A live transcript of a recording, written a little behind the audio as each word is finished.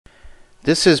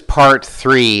This is part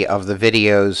 3 of the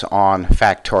videos on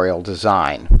factorial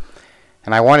design,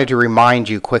 and I wanted to remind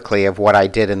you quickly of what I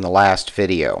did in the last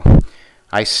video.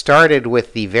 I started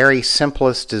with the very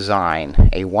simplest design,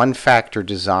 a one-factor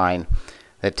design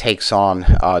that takes on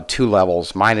two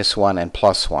levels, -1 and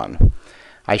 +1.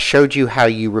 I showed you how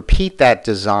you repeat that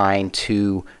design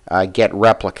to get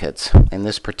replicates. In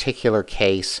this particular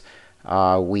case,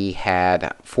 we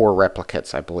had 4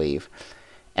 replicates, I believe.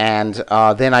 And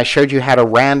then I showed you how to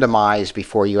randomize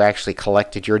before you actually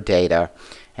collected your data,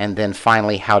 and then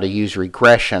finally how to use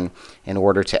regression in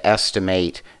order to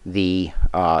estimate the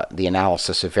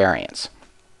analysis of variance.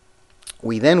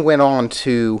 We then went on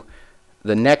to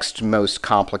the next most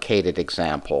complicated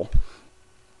example,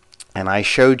 and I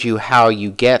showed you how you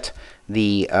get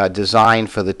the design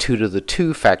for the 2 to the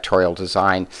 2 factorial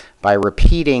design by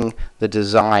repeating the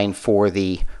design for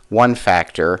the one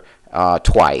factor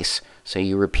twice. So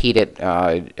you repeat it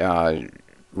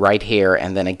right here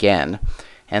and then again.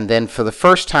 And then for the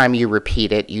first time you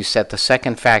repeat it, you set the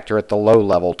second factor at the low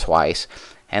level twice,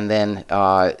 and then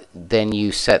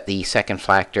you set the second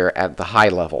factor at the high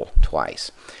level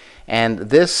twice. And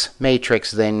this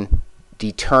matrix then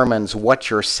determines what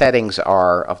your settings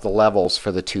are of the levels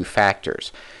for the 2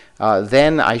 factors.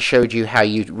 Then I showed you how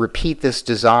you repeat this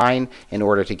design in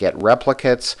order to get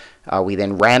replicates. We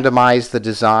then randomized the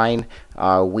design.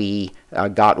 We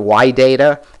got Y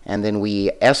data, and then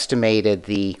we estimated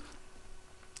the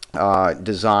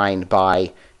design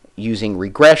by using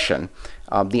regression.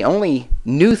 The only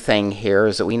new thing here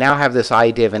is that we now have this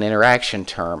idea of an interaction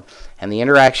term, and the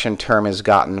interaction term is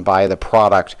gotten by the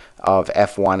product of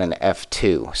F1 and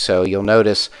F2. So you'll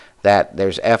notice that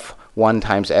there's F1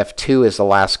 times F2 is the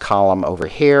last column over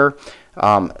here.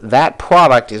 That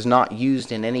product is not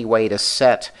used in any way to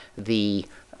set the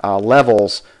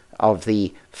levels of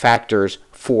the factors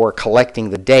for collecting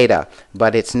the data,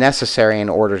 but it's necessary in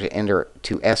order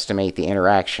to estimate the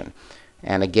interaction.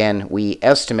 And again, we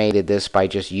estimated this by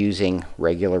just using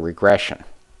regular regression.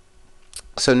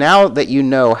 So now that you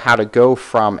know how to go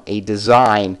from a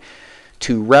design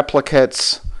to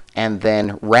replicates and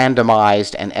then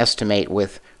randomized and estimate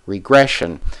with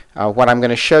regression, what I'm going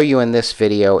to show you in this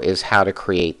video is how to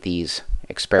create these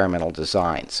experimental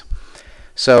designs.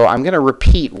 So I'm going to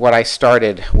repeat what I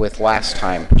started with last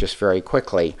time just very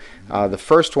quickly. The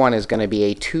first one is going to be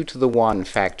a 2 to the 1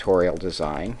 factorial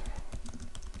design.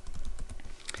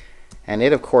 And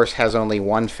it, of course, has only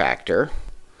one factor.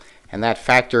 And that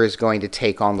factor is going to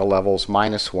take on the levels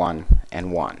 -1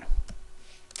 and 1.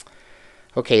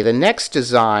 Okay, the next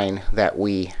design that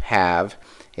we have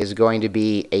is going to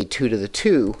be a 2 to the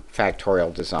 2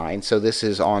 factorial design. So this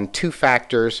is on 2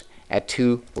 factors at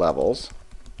 2 levels.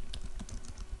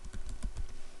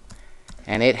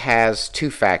 And it has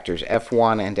 2 factors,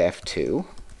 F1 and F2.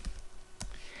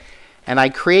 And I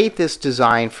create this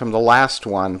design from the last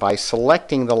one by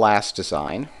selecting the last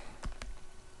design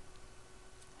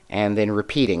and then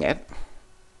repeating it.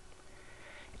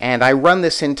 And I run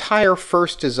this entire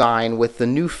first design with the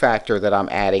new factor that I'm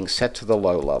adding set to the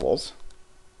low levels.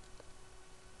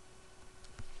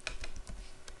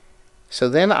 So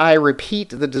then I repeat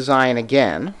the design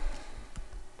again,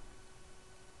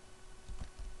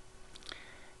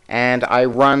 and I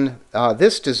run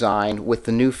this design with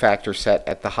the new factor set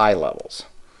at the high levels.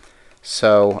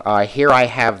 So here I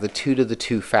have the 2 to the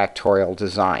 2 factorial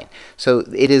design. So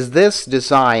it is this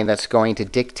design that's going to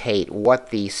dictate what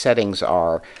the settings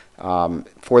are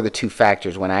for the 2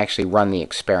 factors when I actually run the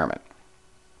experiment.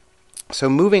 So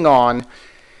moving on,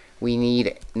 we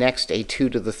need next a 2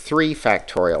 to the 3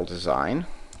 factorial design.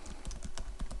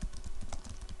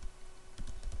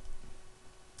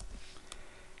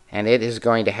 And it is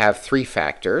going to have 3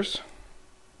 factors.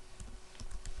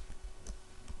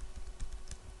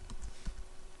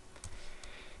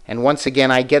 And once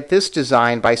again, I get this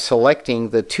design by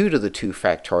selecting the 2 to the 2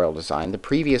 factorial design, the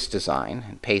previous design,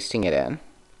 and pasting it in.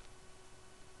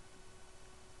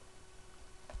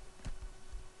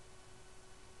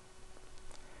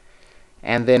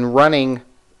 And then running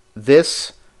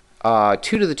this 2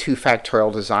 to the 2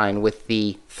 factorial design with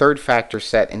the third factor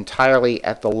set entirely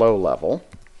at the low level.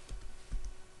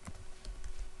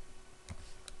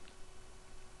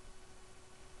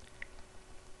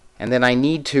 And then I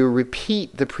need to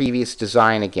repeat the previous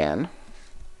design again.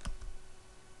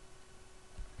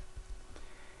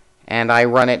 And I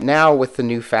run it now with the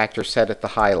new factor set at the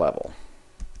high level.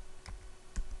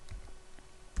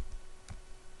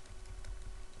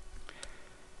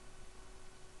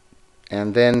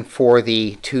 And then for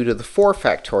the 2 to the 4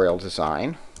 factorial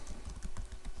design,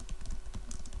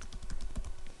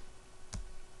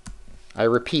 I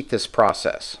repeat this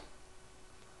process.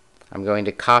 I'm going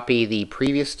to copy the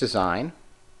previous design.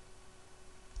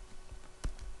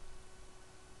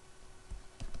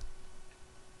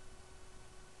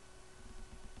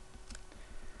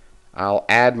 I'll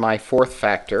add my fourth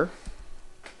factor.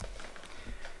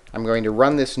 I'm going to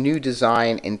run this new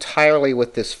design entirely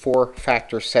with this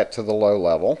 4-factor set to the low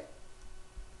level.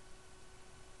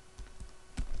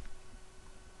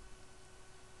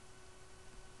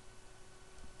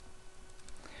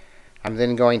 I'm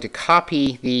then going to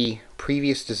copy the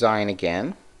previous design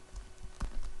again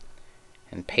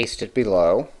and paste it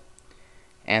below,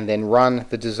 and then run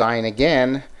the design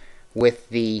again with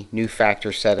the new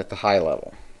factor set at the high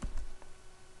level.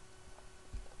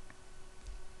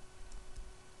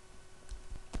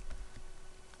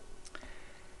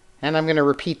 And I'm going to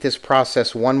repeat this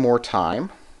process one more time.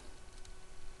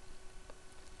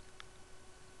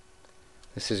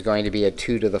 This is going to be a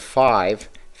 2 to the 5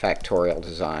 factorial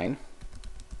design.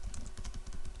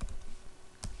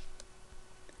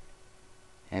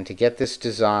 And to get this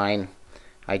design,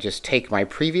 I just take my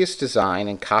previous design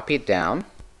and copy it down.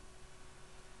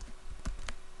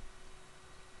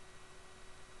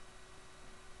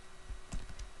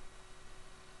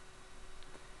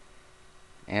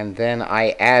 And then I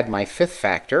add my 5th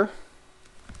factor.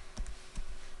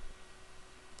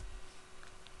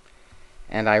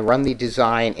 And I run the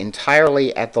design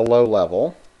entirely at the low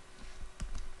level.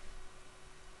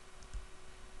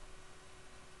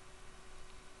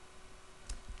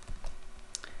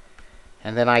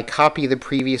 And then I copy the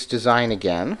previous design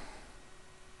again.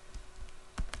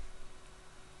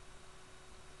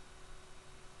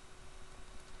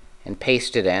 And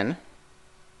paste it in.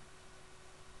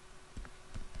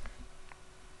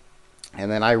 And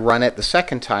then I run it the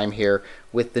second time here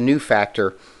with the new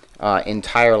factor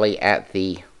entirely at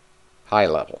the high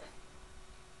level.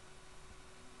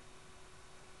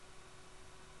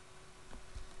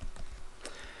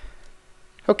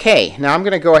 Okay, now I'm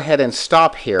going to go ahead and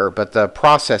stop here, but the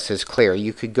process is clear.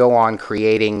 You could go on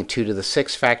creating 2 to the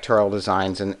 6 factorial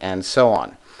designs and so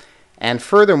on. And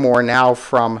furthermore, now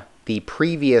from the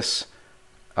previous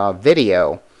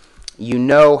video, you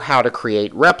know how to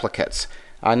create replicates.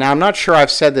 Now, I'm not sure I've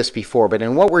said this before, but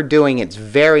in what we're doing, it's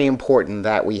very important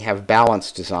that we have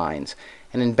balanced designs.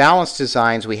 And in balanced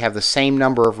designs, we have the same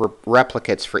number of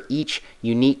replicates for each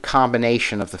unique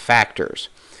combination of the factors,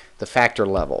 the factor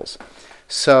levels.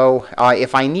 So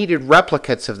if I needed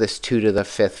replicates of this 2 to the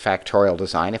 5th factorial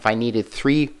design, if I needed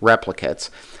 3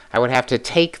 replicates, I would have to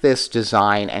take this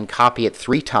design and copy it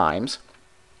 3 times,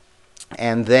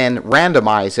 and then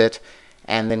randomize it,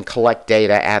 and then collect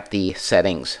data at the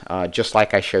settings, just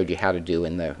like I showed you how to do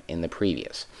in the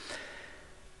previous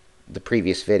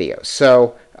video.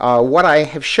 So what I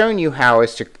have shown you how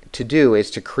is to do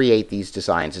is to create these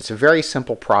designs. It's a very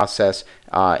simple process.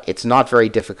 It's not very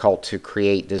difficult to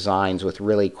create designs with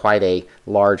really quite a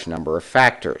large number of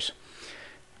factors.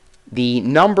 The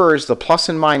numbers, the plus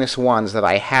and minus ones that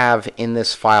I have in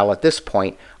this file at this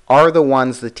point, are the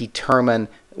ones that determine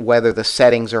whether the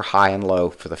settings are high and low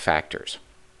for the factors.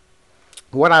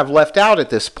 What I've left out at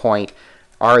this point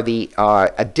are the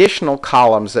additional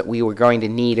columns that we were going to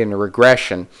need in a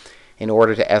regression in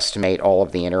order to estimate all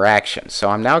of the interactions. So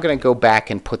I'm now going to go back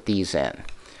and put these in.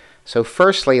 So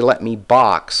firstly, let me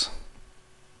box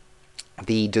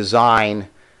the design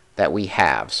that we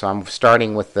have. So I'm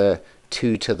starting with the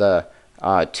 2 to the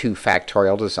 2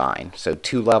 factorial design. So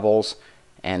 2 levels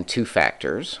and 2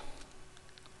 factors.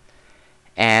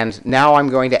 And now I'm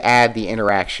going to add the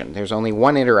interaction. There's only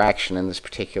one interaction in this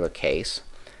particular case.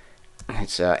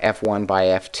 It's F1 by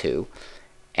F2.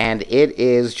 And it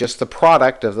is just the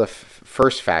product of the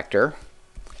first factor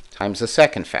times the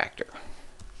second factor.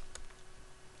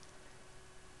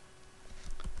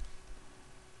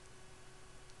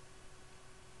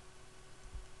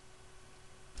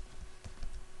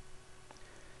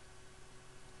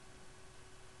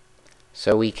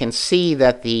 So we can see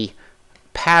that the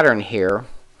pattern here,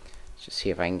 let's just see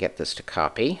if I can get this to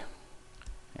copy.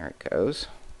 There it goes.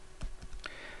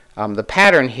 The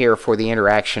pattern here for the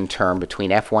interaction term between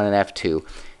F1 and F2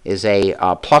 is a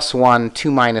 +1,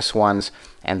 2 -1s,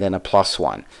 and then a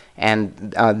 +1.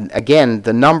 And again,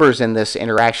 the numbers in this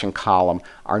interaction column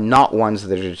are not ones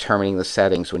that are determining the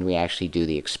settings when we actually do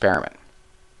the experiment.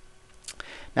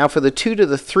 Now for the 2 to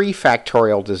the 3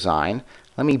 factorial design,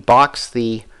 let me box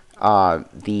the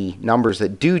numbers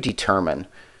that do determine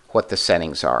what the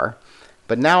settings are.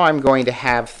 But now I'm going to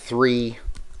have 3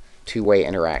 two-way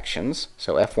interactions.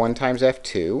 So F1 times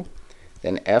F2,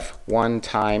 then F1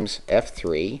 times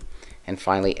F3, and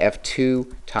finally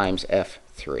F2 times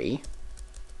F3.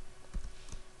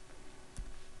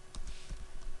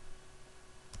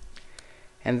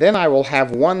 And then I will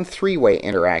have one three-way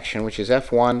interaction, which is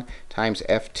F1 times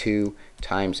F2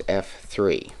 times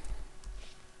F3.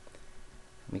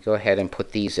 Let me go ahead and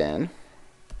put these in.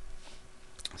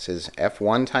 This is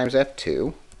F1 times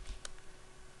F2.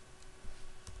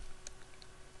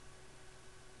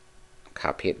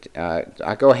 Copy it.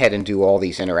 I'll go ahead and do all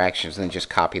these interactions and then just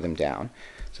copy them down.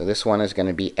 So this one is going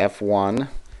to be F1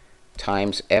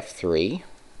 times F3.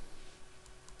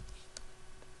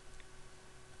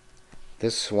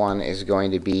 This one is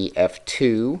going to be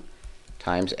F2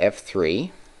 times F3.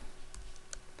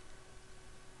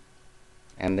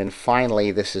 And then finally,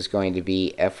 this is going to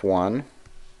be F1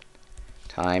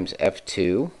 times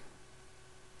F2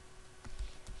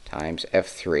 times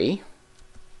F3.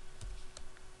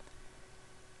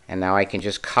 And now I can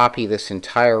just copy this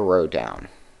entire row down.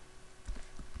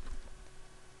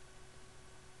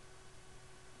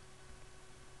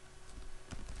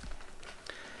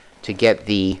 To get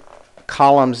the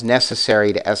columns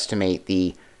necessary to estimate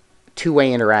the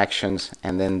two-way interactions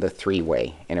and then the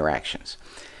three-way interactions.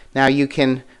 Now you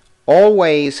can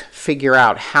always figure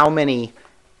out how many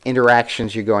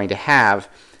interactions you're going to have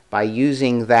by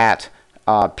using that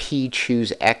P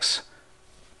choose X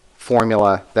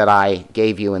formula that I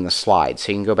gave you in the slide.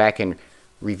 So you can go back and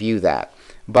review that.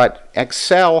 But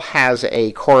Excel has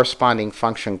a corresponding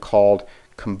function called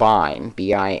combine,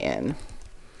 B-I-N.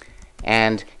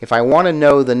 And if I want to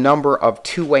know the number of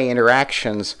two-way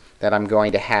interactions that I'm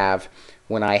going to have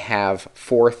when I have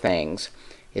four things,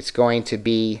 it's going to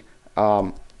be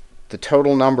the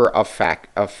total number of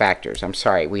factors. I'm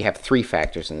sorry, we have three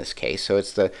factors in this case. So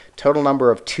it's the total number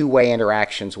of two-way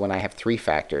interactions when I have three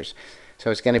factors.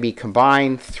 So it's going to be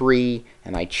combine 3,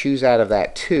 and I choose out of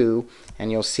that 2,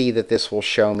 and you'll see that this will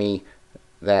show me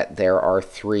that there are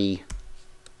 3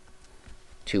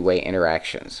 two-way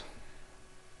interactions.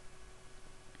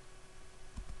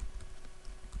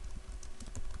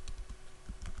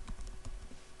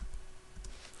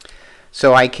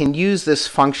 So I can use this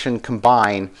function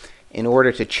combine in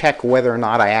order to check whether or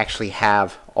not I actually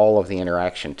have all of the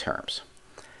interaction terms.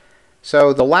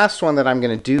 So the last one that I'm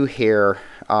going to do here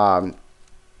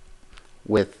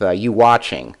with you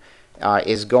watching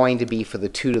is going to be for the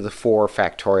 2 to the 4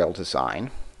 factorial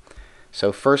design.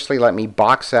 So firstly, let me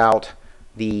box out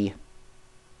the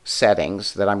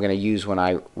settings that I'm going to use when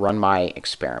I run my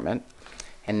experiment.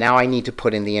 And now I need to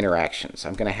put in the interactions.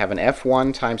 I'm going to have an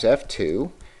F1 times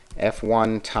F2,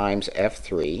 F1 times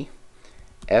F3,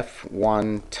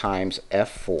 F1 times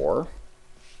F4,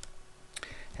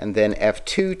 and then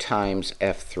F2 times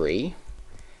F3,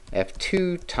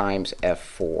 F2 times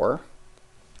F4,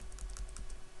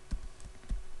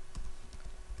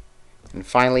 and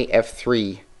finally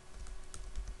F3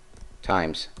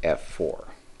 times F4.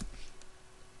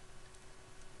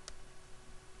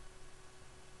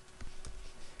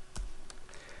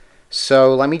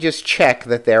 So let me just check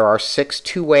that there are 6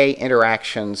 two-way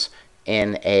interactions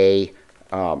in a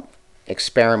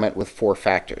experiment with 4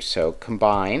 factors. So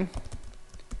combine.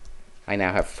 I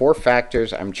now have 4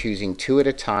 factors. I'm choosing 2 at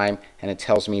a time, and it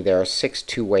tells me there are 6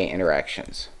 two-way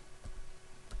interactions.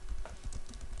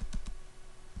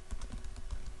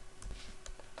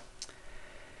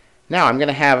 Now I'm going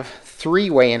to have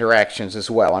 3-way interactions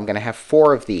as well. I'm going to have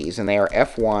 4 of these, and they are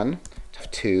F1,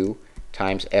 F2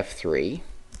 times F3,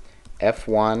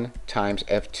 F1 times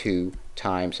F2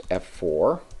 times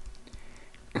F4,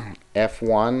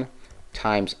 F1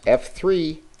 times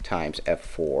F3 times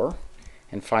F4,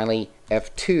 and finally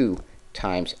F2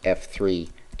 times F3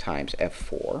 times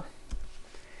F4.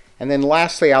 And then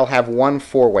lastly, I'll have one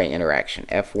 4-way interaction,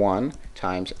 F1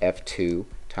 times F2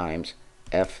 times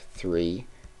F3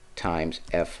 times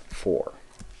F4.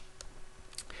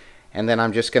 And then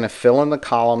I'm just going to fill in the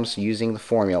columns using the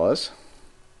formulas.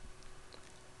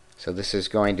 So this is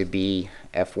going to be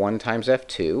F1 times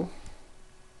F2,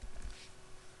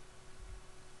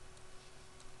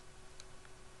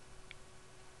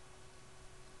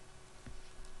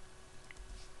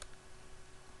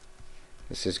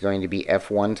 this is going to be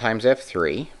F1 times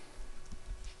F3,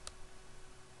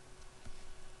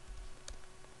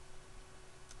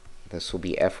 this will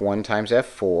be F1 times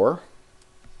F4,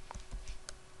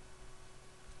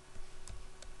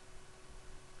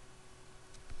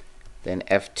 then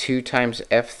F2 times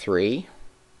F3,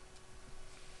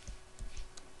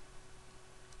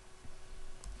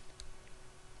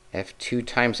 F2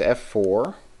 times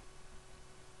F4,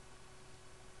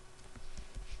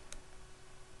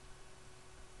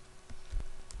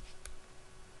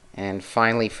 and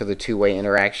finally for the 2-way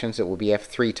interactions it will be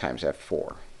F3 times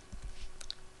F4.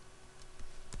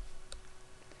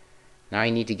 Now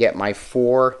I need to get my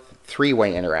 4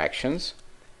 3-way interactions.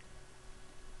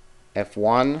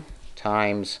 f1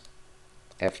 times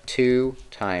f2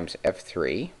 times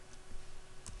f3.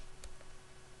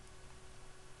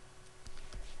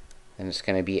 Then it's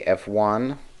going to be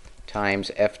f1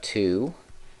 times f2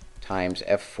 times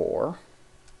f4.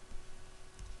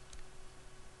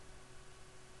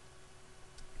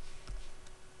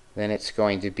 Then it's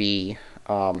going to be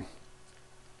f1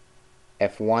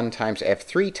 times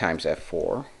f3 times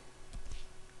f4.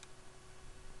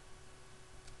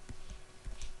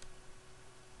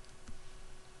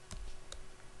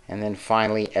 And then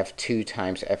finally f2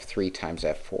 times f3 times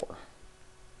f4.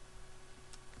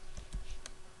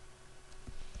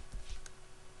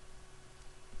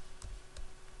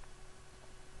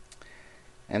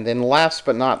 And then last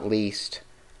but not least,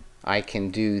 I can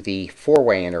do the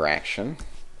four-way interaction,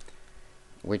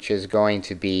 which is going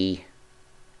to be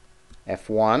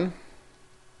f1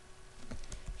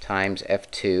 times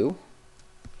f2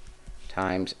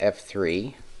 times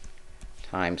f3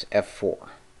 times f4.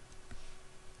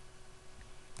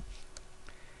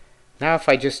 Now if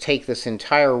I just take this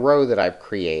entire row that I've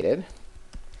created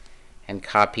and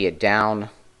copy it down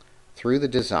through the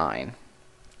design,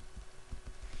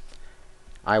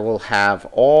 I will have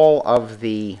all of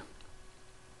the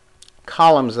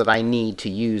columns that I need to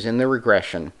use in the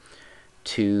regression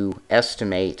to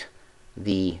estimate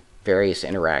the various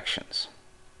interactions.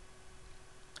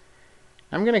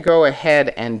 I'm going to go ahead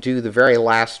and do the very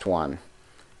last one,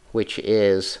 which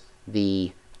is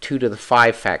the 2 to the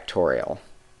 5 factorial.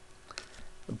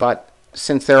 But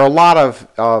since there are a lot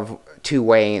of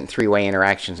two-way and three-way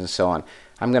interactions and so on,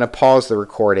 I'm going to pause the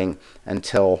recording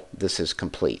until this is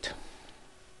complete.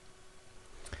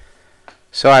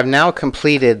 So I've now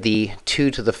completed the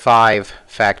 2 to the 5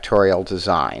 factorial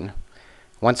design.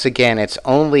 Once again, it's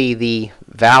only the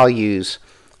values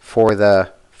for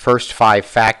the first 5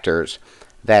 factors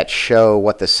that show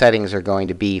what the settings are going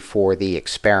to be for the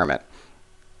experiment.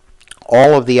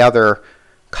 All of the other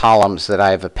columns that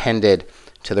I've appended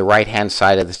to the right-hand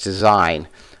side of this design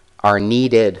are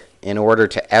needed in order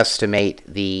to estimate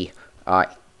the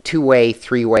two-way,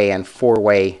 three-way, and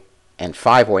four-way and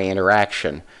five-way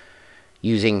interaction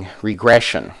using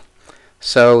regression.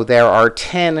 So there are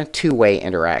 10 two-way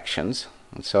interactions,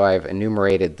 and so I've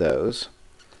enumerated those,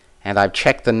 and I've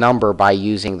checked the number by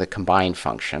using the combine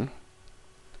function.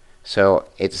 So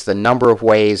it's the number of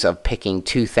ways of picking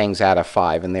 2 things out of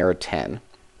 5, and there are 10.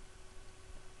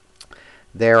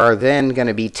 There are then going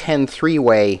to be 10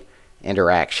 three-way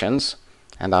interactions,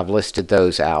 and I've listed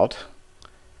those out.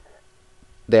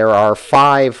 There are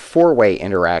 5 four-way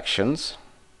interactions,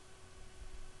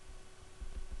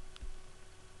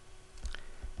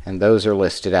 and those are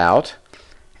listed out.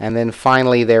 And then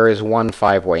finally there is 1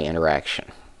 5-way interaction.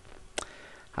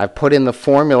 I've put in the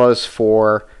formulas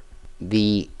for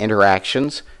the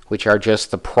interactions, which are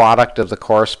just the product of the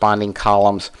corresponding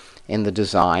columns in the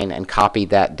design, and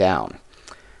copied that down.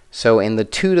 So in the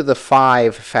 2 to the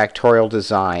 5 factorial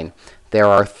design, there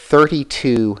are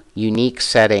 32 unique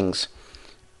settings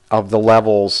of the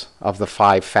levels of the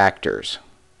 5 factors.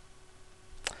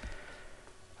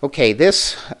 Okay,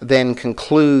 this then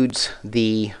concludes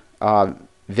the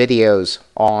videos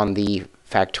on the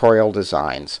factorial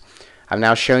designs. I've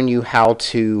now shown you how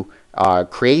to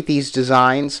create these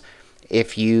designs.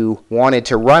 If you wanted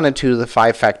to run a 2 to the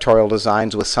 5 factorial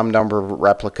designs with some number of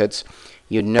replicates,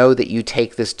 you know that you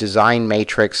take this design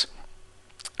matrix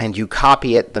and you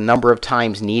copy it the number of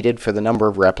times needed for the number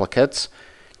of replicates,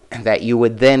 and that you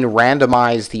would then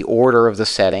randomize the order of the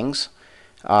settings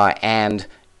and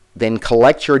then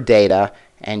collect your data,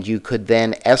 and you could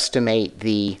then estimate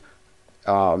the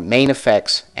main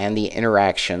effects and the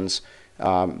interactions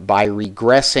by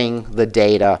regressing the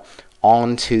data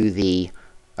onto the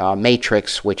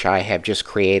matrix which I have just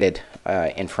created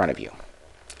in front of you.